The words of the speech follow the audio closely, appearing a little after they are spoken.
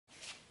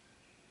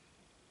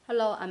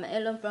Hello, I'm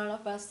Ellen from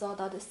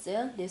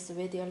firesole.cn. This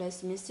video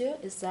let's miss you.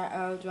 It's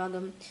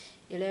around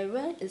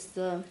 11. It's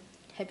the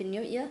Happy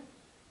New Year.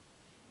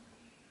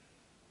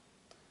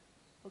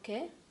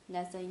 Okay,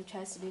 let's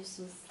introduce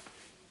shoes.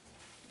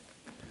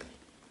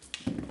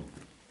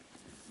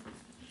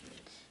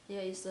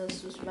 Here is a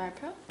shoes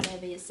wrapper.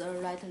 There is a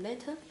right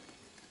letter.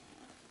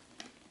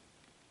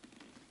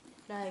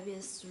 There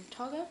is a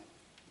toggle.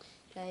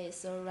 There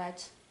is a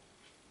right.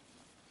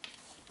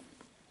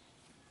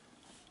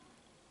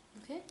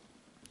 Okay.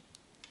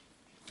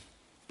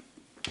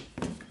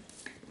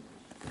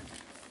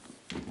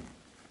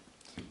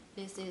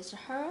 This is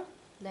her.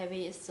 There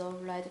is a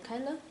red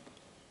color.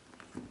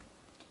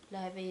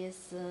 There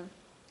is a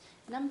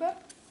number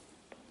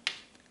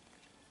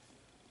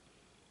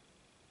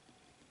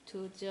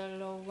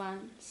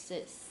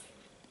 2016.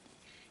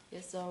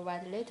 It's a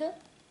white letter.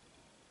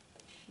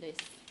 This.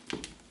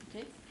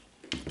 Okay.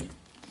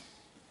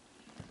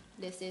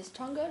 This is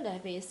stronger. There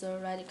is a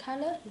red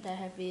color.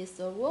 There is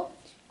a word.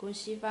 恭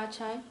喜发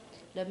财.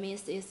 That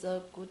means it's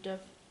a good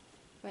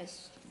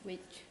wish.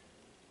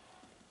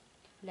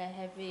 There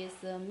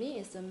is me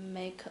is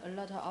make a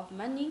lot of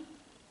money.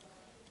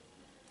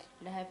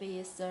 There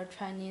is a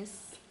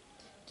Chinese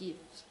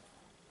gift.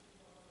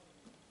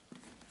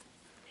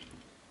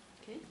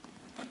 Okay.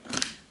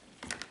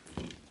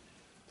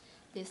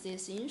 This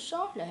is in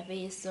short. There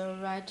is a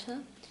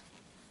writer.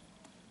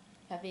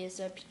 There is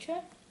a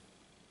picture.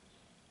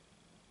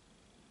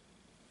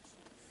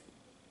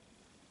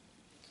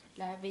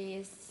 There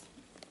is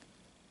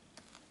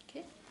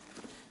okay.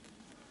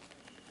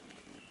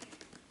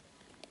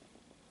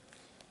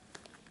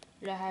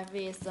 There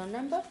is a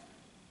number.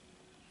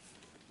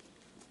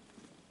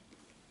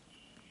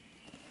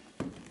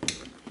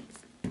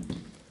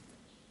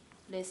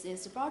 This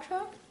is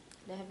bottle.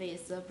 There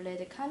is a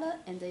black color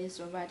and there is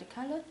a red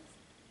color.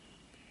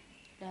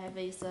 There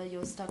is a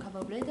used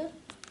copper blade.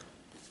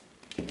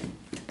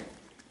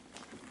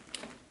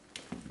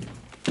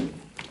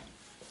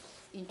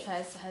 In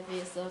chest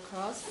is a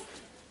cross.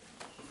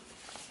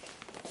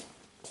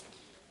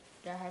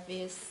 There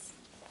is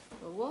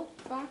a word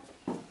bar.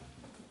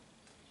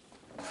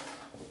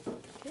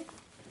 Okay.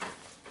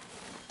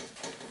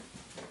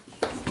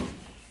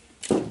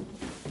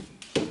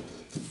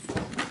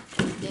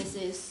 This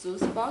is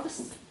shoes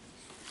box.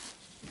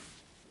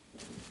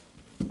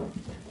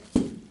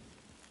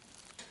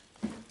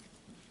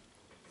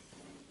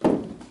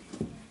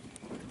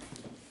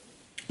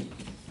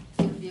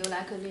 If you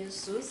like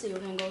these shoes, you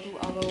can go to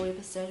our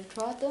website to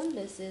try them.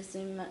 This is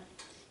in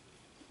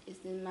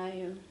my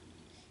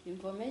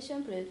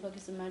information. Please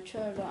focus on my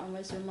channel and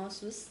with your more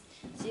shoes.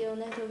 See you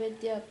next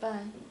video.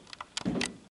 Bye.